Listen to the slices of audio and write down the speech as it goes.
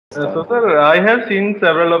Sir, I have seen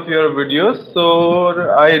several of your videos, so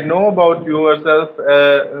I know about you yourself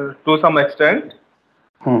to some extent.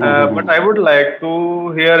 But I would like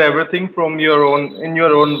to hear everything from your own, in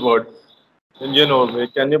your own words, in your own way.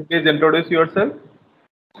 Can you please introduce yourself?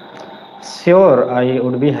 Sure, I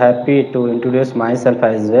would be happy to introduce myself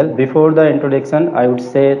as well. Before the introduction, I would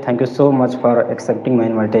say thank you so much for accepting my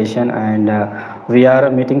invitation. And we are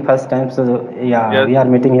meeting first time, so yeah, Yes. we are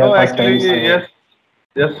meeting here No, first time. actually, So yes.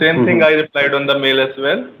 Just same thing Mhm. I replied on the mail as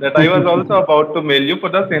well. That I was also about to mail you for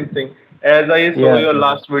the same thing. As I saw yeah, your yeah.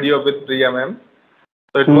 last video with Priya ma'am,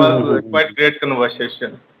 so it was Mhm. quite great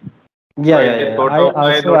conversation. So Yeah, I yeah, yeah. thought of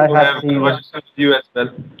I thought I to have have seen. conversation with you as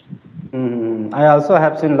well. I also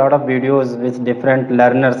have seen a lot of videos with different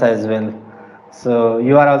learners as well. So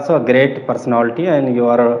you are also a great personality and you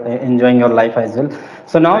are enjoying your life as well.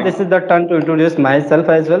 So now Thank this is the turn to introduce myself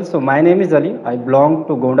as well. So my name is Ali. I belong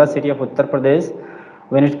to Gonda city of Uttar Pradesh.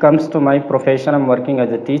 When it comes to my profession, I'm working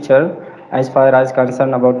as a teacher. As far as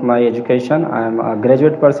concerned about my education, I am a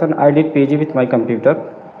graduate person. I did PG with my computer.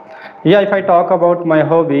 Yeah, if I talk about my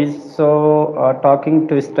hobbies, so talking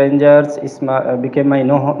to strangers became my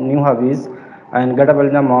new hobbies, and get up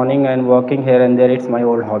in the morning and walking here and there, it's my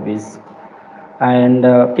old hobbies. And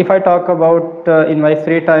if I talk about in my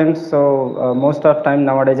free time, so most of time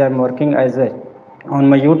nowadays I'm working as a on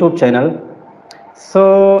my YouTube channel.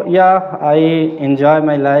 So yeah, I enjoy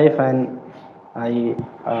my life and I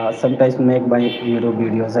sometimes make my YouTube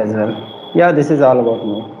videos as well. Yeah, this is all about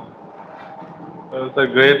me. So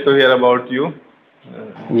great to hear about you.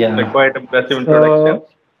 It's a Yeah. quite impressive introduction. So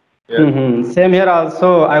Yes. Same here also.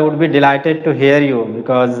 I would be delighted to hear you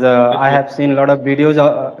because Yes, I yes. have seen a lot of videos.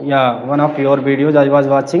 Yeah, one of your videos I was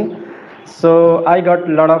watching. So I got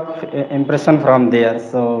a lot of impression from there.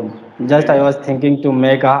 So just I Okay. was thinking to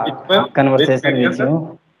make Which a one? Which conversation video, with sir?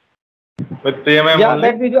 you. With Priya ma'am Yeah, only?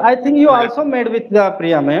 that video. I think you Yes. also made with the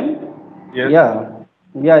Priya ma'am. Yes.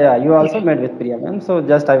 Yeah, yeah. You also made with Priya ma'am. So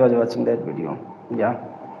just I was watching that video. Yeah.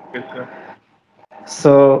 Okay, sir.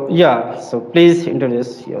 So yeah. So please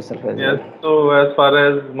introduce yourself as Yes. well. So as far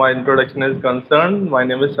as my introduction is concerned, my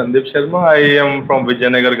name is Sandeep Sharma. I am from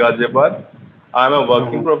Vijayanagar, Ghaziabad. I am a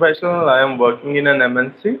working Mhm. professional. I am working in an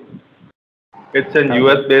MNC. It's an Okay.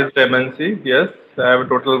 US based MNC. Yes. I have a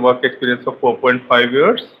total work experience of 4.5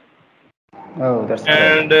 years. Oh, that's great.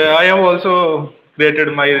 And I have also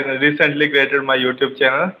recently created my YouTube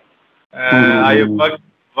channel. I have Mm-hmm. worked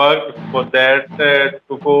for that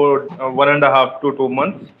for 1.5 to 2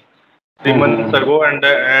 months, 3 months Mm-hmm. ago,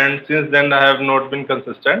 and since then I have not been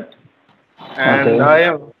consistent. And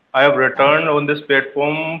Okay. I have returned on this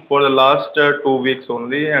platform for the last 2 weeks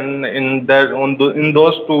only, and in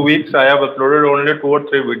those 2 weeks I have uploaded only 2 or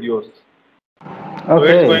 3 videos. So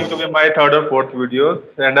it's Okay. going to be my third or fourth videos.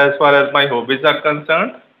 And as far as my hobbies are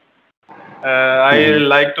concerned, I Mm-hmm.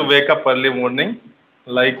 like to wake up early morning,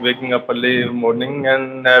 like waking up early morning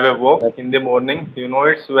and have a walk That, in the morning.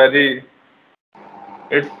 It's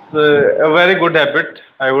a very good habit,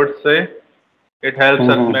 I would say. It helps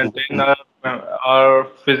us maintain mm-hmm. our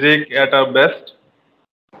physique at our best.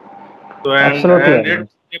 So Absolutely. and it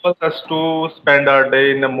enables us to spend our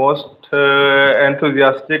day in the most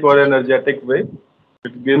enthusiastic or energetic way.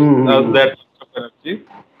 It gives us Mm-hmm. that much of energy.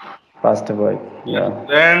 Faster boy. Yes,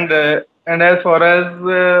 Yeah. and as far as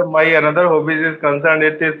my another hobbies is concerned,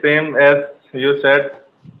 it is same as you said,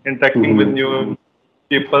 interacting with Mm-hmm. new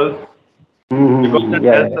people because Mm-hmm. it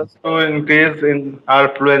Yeah, helps yeah. us to increase in our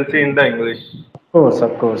fluency in the English. Of course,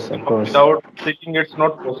 of course, of course. Without speaking, it's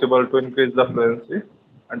not possible to increase the fluency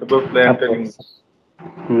and to be fluent Of in course. English.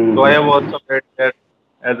 So I have Mm-hmm. also made that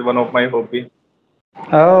as one of my hobby.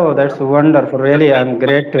 Oh, that's wonderful. Just Really, like I'm my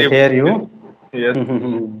great to daily hear routine. you. Yes.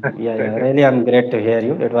 Yeah, yeah. Really, I'm great to hear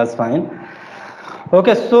you. It was fine.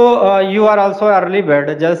 Okay, so you are also early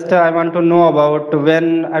bird. Just I want to know about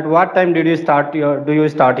at what time do you start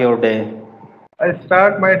your day? I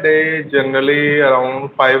start my day generally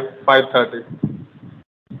around 5:30.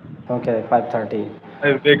 Okay, 5:30.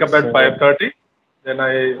 I wake up at So, 5:30, then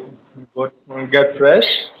I go get fresh,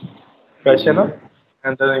 freshen mhm. up,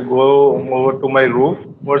 and then I go over to my roof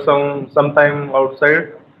for sometime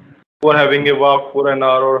outside for having a walk for an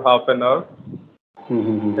hour or half an hour.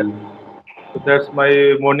 Yes. Mhm. So that's my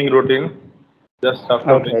morning routine just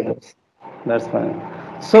after Okay, waking. that's fine.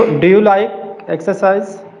 So, do you like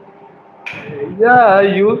exercise? Yeah, I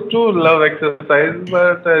used to love exercise,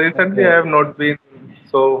 but recently I Okay, have not been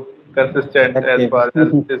so consistent as active. far as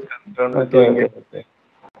it is concerned with Okay, doing okay, it. okay,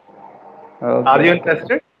 Are okay, you okay.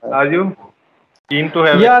 interested? Are you keen to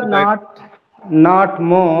have Yeah, exercise? not. Not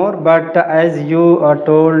more, but as you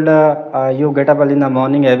told, you get up early in the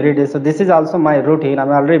morning every day. So this is also my routine. I'm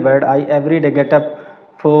already bed. I every day get up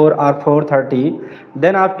 4 or 4:30.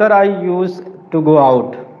 Then after I use to go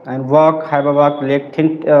out and walk, have a walk, like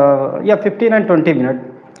 15 and 20 minutes.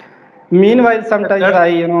 Meanwhile, sometimes That's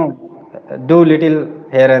I do little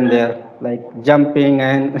here and there, like jumping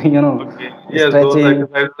and okay. Yes, those stretching.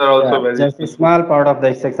 exercises are also Yeah, very just a useful. small part of the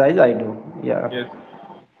exercise I do. Yeah, Yes.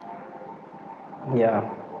 yeah,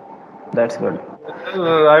 that's good.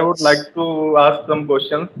 Sir, I would like to ask some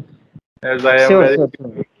questions as I am Sure, very sure,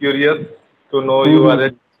 sure. curious to know you are a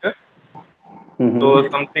Mm-hmm. teacher. So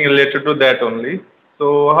Mm-hmm. something related to that only. So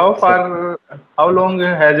Sure. how long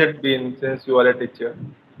has it been since you are a teacher?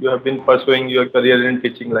 You have been pursuing your career in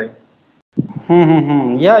teaching line.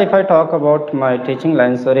 Mm-hmm. Yeah, if I talk about my teaching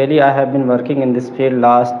line, so really I have been working in this field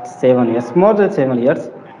last 7 years, more than 7 years.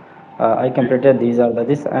 I Okay. completed these are the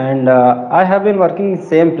this, and I have been working in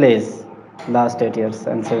same place last 8 years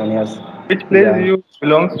and 7 years. Which place Yeah. you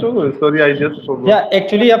belongs to? Sorry, I just forgot. Yeah,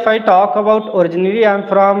 actually, if I talk about originally, I'm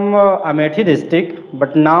from Amethi district,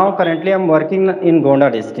 but now Okay. currently I'm working in Gonda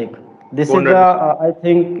district. This is Gonda the, district. I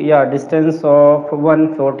think, yeah, distance of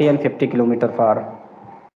 140 and 50 kilometer far.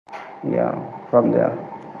 Yeah, from there.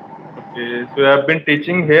 Okay. So you have been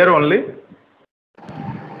teaching here only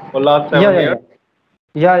for last Yeah, seven yeah, years. yeah.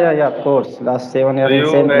 Yeah, yeah, yeah, of course. Last seven So years in you,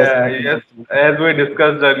 same place I have been yes, working. as we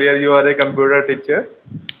discussed earlier, you are a computer teacher.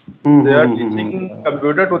 They are teaching Yeah.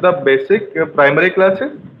 computer to the basic primary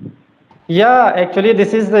classes. Yeah, actually,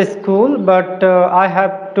 this is the school, but I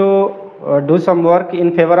have to do some work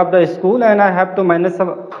in favor of the school, and I have to manage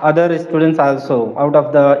some other students also out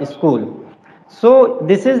of the school. So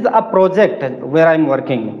this is a project where I'm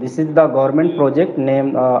working. This is the government project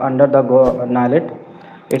named under the NILET.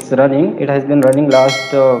 It's running. It has been running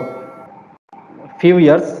last few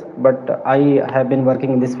years, but I have been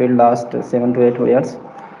working in this field last 7 to 8 years.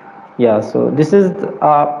 Yeah, so this is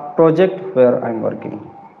a project where I'm working.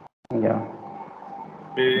 Yeah.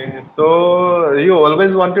 Okay. So you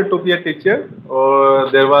always wanted to be a teacher, or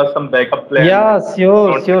there was some backup plan? Yeah,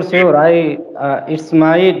 sure, Don't sure, get sure. It's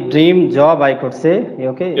my dream job, I could say.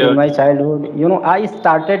 Okay, in yeah. my childhood, I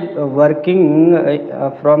started working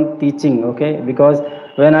from teaching. Okay, because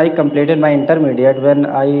when I completed my intermediate, when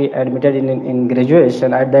I admitted in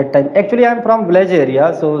graduation, at that time, actually, I'm from village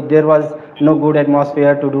area, so there was no good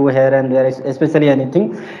atmosphere to do here and there, especially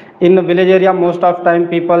anything. In the village area, most of time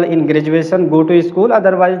people in graduation go to school.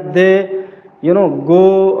 Otherwise, they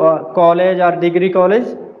go college or degree college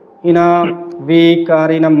in a week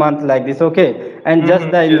or in a month like this, okay, and just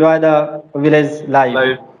Mm-hmm. they Yes. enjoy the village life.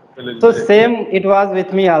 Life, village So life. same it was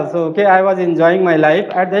with me also, okay, I was enjoying my life.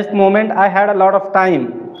 At this moment I had a lot of time,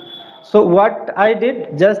 so what I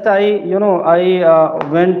did, just I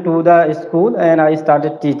went to the school and I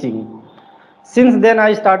started teaching. Since then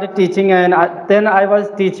I started teaching, and then I was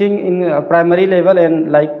teaching in primary level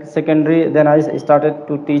and like secondary, then I started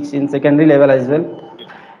to teach in secondary level as well.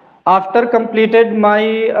 After completed my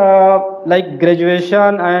like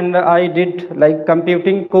graduation, and I did like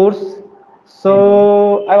computing course, so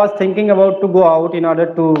Mm-hmm. I was thinking about to go out in order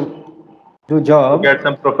to do To job. get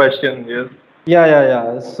some profession, yes. Yeah, yeah,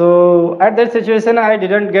 yeah. So at that situation, I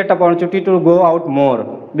didn't get opportunity to go out more,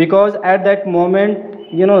 because at that moment,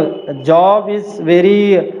 a job is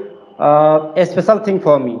very a special thing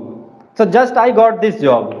for me. So just I got this Yes.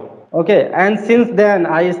 job. Okay, and since then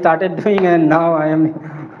I started doing, and now I am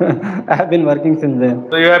I have been working since then.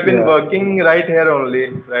 So you have been Yeah. working right here only,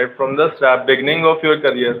 right from the start, beginning of your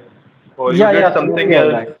career, or you Yeah, yeah, did absolutely, something you're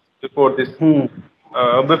else right. before this? Hmm.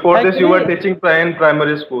 Before this, you were Actually, teaching in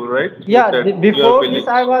primary school, right? You yeah, said your before this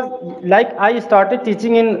I village. was like I started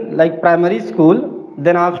teaching in like primary school.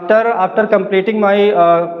 Then after completing my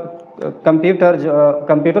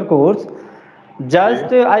computer course, just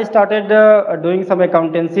Okay. I started doing some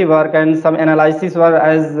accountancy work and some analysis work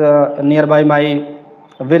as nearby my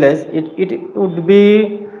village. It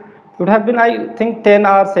would have been, I think, 10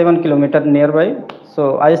 or 7 kilometer nearby.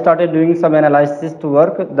 So I started doing some analysis to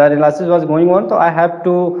work. The analysis was going on, so I had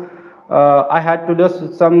to do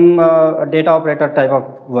some data operator type of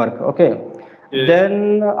work. Okay, Yes.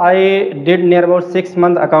 then I did near about 6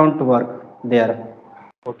 month account work there.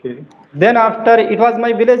 Okay. Then after, it was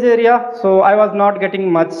my village area, so I was not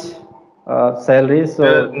getting much salary. So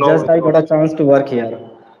No, just I got no. a chance to work here.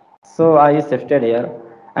 So I shifted here,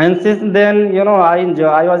 and since then,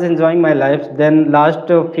 I was enjoying my life. Then last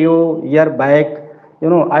few year back,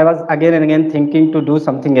 I was again and again thinking to do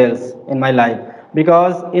something else in my life,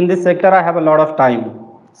 because in this sector I have a lot of time.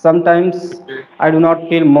 Sometimes Okay. I do not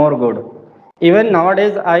feel more good. Even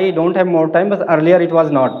nowadays I don't have more time, but earlier it was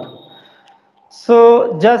not.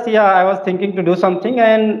 So just yeah, I was thinking to do something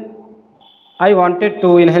and I wanted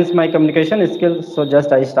to enhance my communication skills. So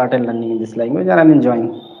just I started learning this language and I'm enjoying.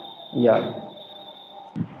 Yeah.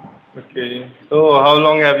 Okay. So how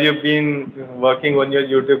long have you been working on your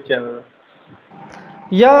YouTube channel?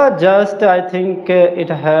 Yeah, just I think it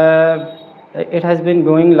has been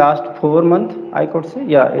going last 4 months. I could say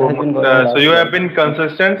yeah, it has been going So last you four. have been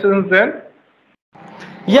consistent since then,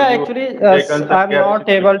 or Yeah, you actually, have taken some I'm gaps not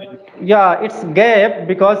in able. between? Yeah, it's gap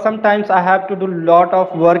because sometimes I have to do lot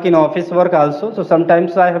of work in office work also. So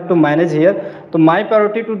sometimes I have to manage here. So my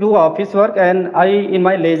priority to do office work, and I in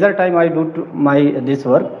my leisure time I do my this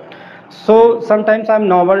work. So Okay. sometimes I'm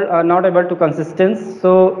not able to consistent.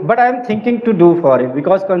 So but I'm thinking to do for it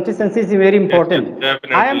because consistency is very Yes, yes, important.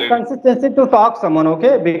 I am definitely. consistency to talk someone,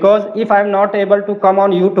 okay? Because if I'm not able to come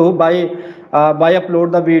on YouTube by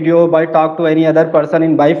upload the video, by talk to any other person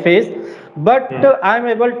in by face, but Hmm. I'm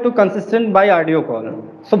able to consistent by audio call.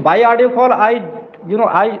 So by audio call, I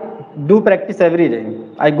do practice every day.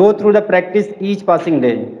 I go through the practice each passing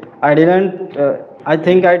day. I didn't. I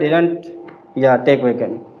think Okay. I didn't. Yeah, take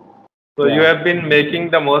weekend. So you Yeah. have been making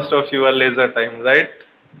the most of your leisure time, right?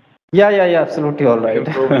 Yeah. Absolutely all right.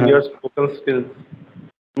 Improving your spoken skills.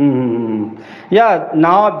 Yeah,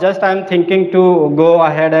 now just I'm thinking to go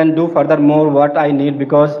ahead and do further more what I need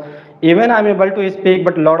because even I'm able to speak,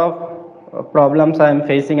 but a lot of problems I'm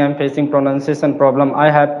facing. I'm facing pronunciation problem. I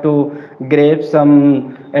have to grab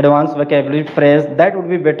some advanced vocabulary phrase. That would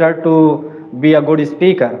be better to be a good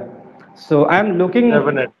speaker. So I'm looking,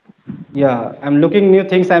 Definitely. yeah, I'm looking new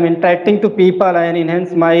things. I'm interacting to people and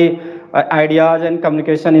enhance my ideas and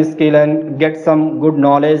communication skill and get some good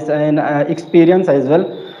knowledge and experience as well.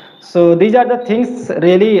 So these are the things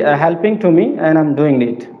really helping to me, and I'm doing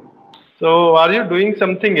it. So are you doing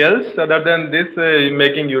something else other than this,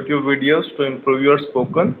 making YouTube videos to improve your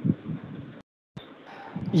spoken?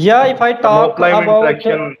 Yeah, if I Some talk offline about,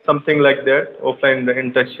 interaction, something like that, offline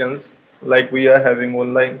interactions, like we are having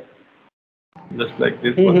online, just like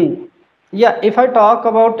this one. Mhm. Yeah, if I talk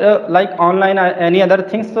about like online any other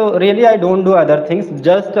things, so really I don't do other things.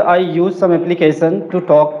 Just I use some application to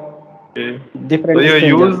talk Okay. So different you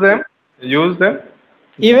strangers. use them.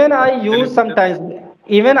 Even I Can you use please? sometimes,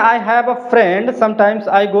 even I have a friend, sometimes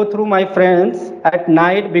I go through my friends at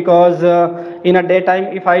night because in a daytime,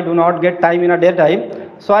 if I do not get time in a daytime,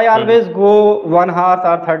 so I Mhm. always go 1 hour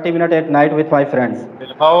or 30 minutes at night with my friends.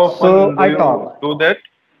 How So often do I you talk. do that?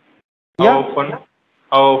 How Yeah. often?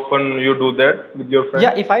 How often you do that with your Yeah,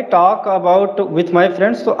 friends? if I talk about with my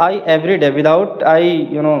friends, so I every day without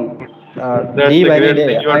That's leave a any great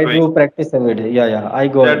thing day. you are I doing. do practice every day. Yeah, I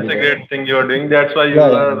go That's every a day. great thing you are doing. That's why Yeah, you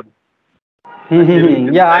yeah. are giving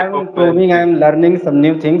this Yeah, type I'm of improving, skills. I'm learning some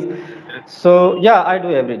new things. Yes. So, yeah, I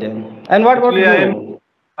do every day. And what about Actually, you?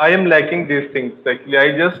 I am lacking these things. Actually,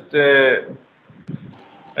 I just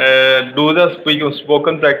do the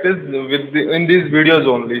spoken practice in these videos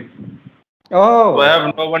only. So I have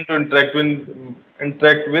Oh, no one to interact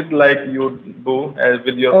with like you do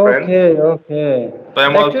with your friends. okay. So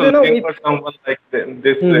I'm also Actually, no, looking if for someone like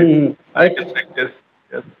this I can Act- practice.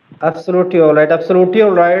 Yes. absolutely all right, absolutely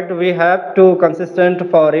all right. We have to consistent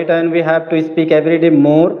for it and we have to speak every day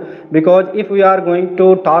more because if we are going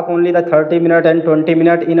to talk only the 30 minute and 20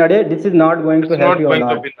 minute in a day, this is not going to It's help not you a going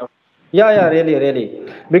to lot. be enough. Yeah, really.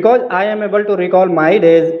 Because I am able to recall my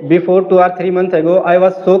days before 2 or 3 months ago. I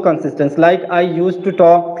was so consistent. Like I used to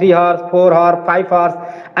talk 3 hours, 4 hours, 5 hours.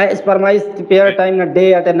 As per my spare Okay. time in a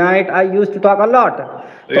day at a night, I used to talk a lot.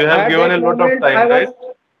 So you So have at given a that lot of moment, time, right?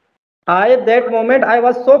 at that moment I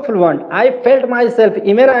was so fluent. I felt myself.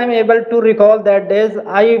 Even I am able to recall that days.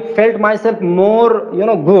 I felt myself more,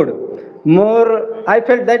 good, more. I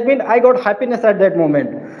felt that means I got happiness at that moment.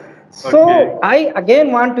 Okay. So I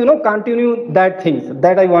again want to continue that things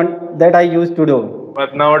that I want that I used to do.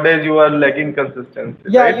 But nowadays you are lacking consistency,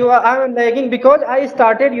 Yeah, right? you are. I'm lagging because I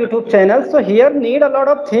started YouTube channel. So here need a lot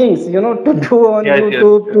of things, to do on Yes.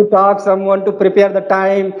 YouTube, Yes. to talk someone, to prepare the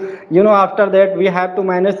time. After that we have to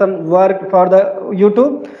manage some work for the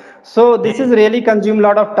YouTube. So this is Hmm. really consume a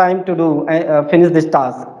lot of time to do finish this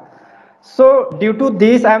task. So due to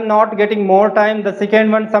this, I'm not getting more time. The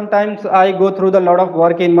second one, sometimes I go through the lot of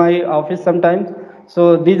work in my office sometimes.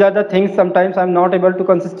 So these are the things sometimes I'm not able to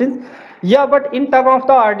consistent. Yeah, but in terms of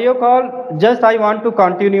the audio call, just I want to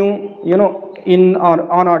continue, in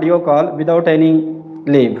on audio call without any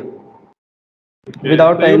leave, Okay.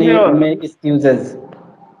 without any make excuses.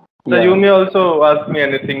 So you Yeah. may also ask me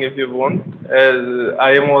anything if you want, as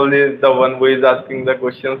I am always the one who is asking the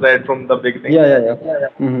questions right from the beginning. Yeah.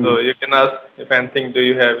 So Hmm. you can ask if anything do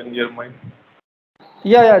you have in your mind.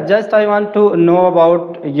 Yeah, yeah. Just I want to know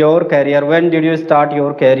about your career. When did you start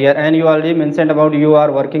your career? And you already mentioned about you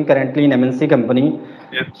are working currently in MNC company.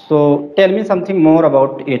 Yes. So tell me something more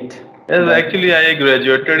about it. Yes, That. actually, I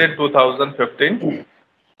graduated in 2015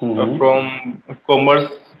 Mm-hmm. from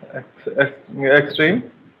commerce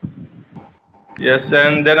extreme. Yes,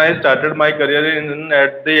 and then I started my career in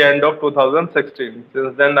at the end of 2016.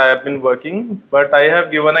 Since then, I have been working, but I have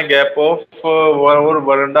given a gap of 1 or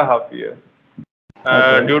 1.5 years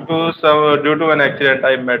Okay. due to an accident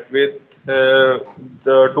I met with the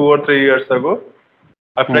 2 or 3 years ago.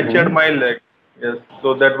 I fractured Mm-hmm. my leg. Yes,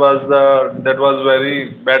 so that was very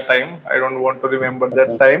bad time. I don't want to remember that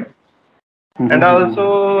Okay. time. And Mm-hmm.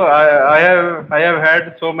 also, I have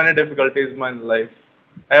had so many difficulties in my life.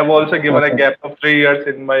 I have also given a Okay. gap of 3 years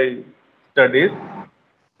in my studies.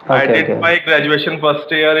 I Okay. did Okay. my graduation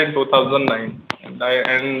first year in 2009,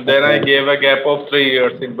 and then I Okay. gave a gap of 3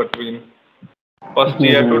 years in between first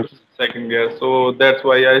year to Mm-hmm. second year. So that's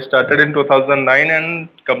why I started in 2009 and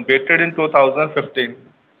completed in 2015.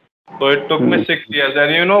 So it took me Mm-hmm. 6 years.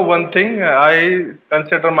 And you know one thing, I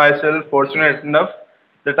consider myself fortunate enough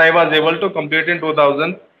that I was able to complete in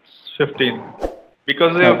 2015.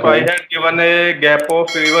 Because if I Okay. had given a gap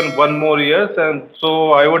of even one more years, and so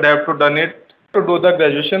I would have to done it to do the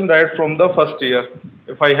graduation right from the first year.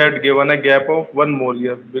 If I had given a gap of one more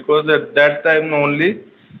year, because at that time only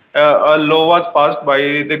a law was passed by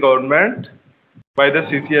the government, by the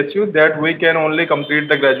CCSU, that we can only complete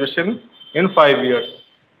the graduation in 5 years.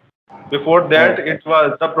 Before that, Okay. it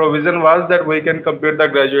was the provision was that we can complete the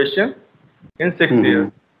graduation in 6 years.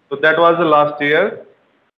 Mm-hmm. So that was the last year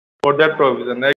for that provision.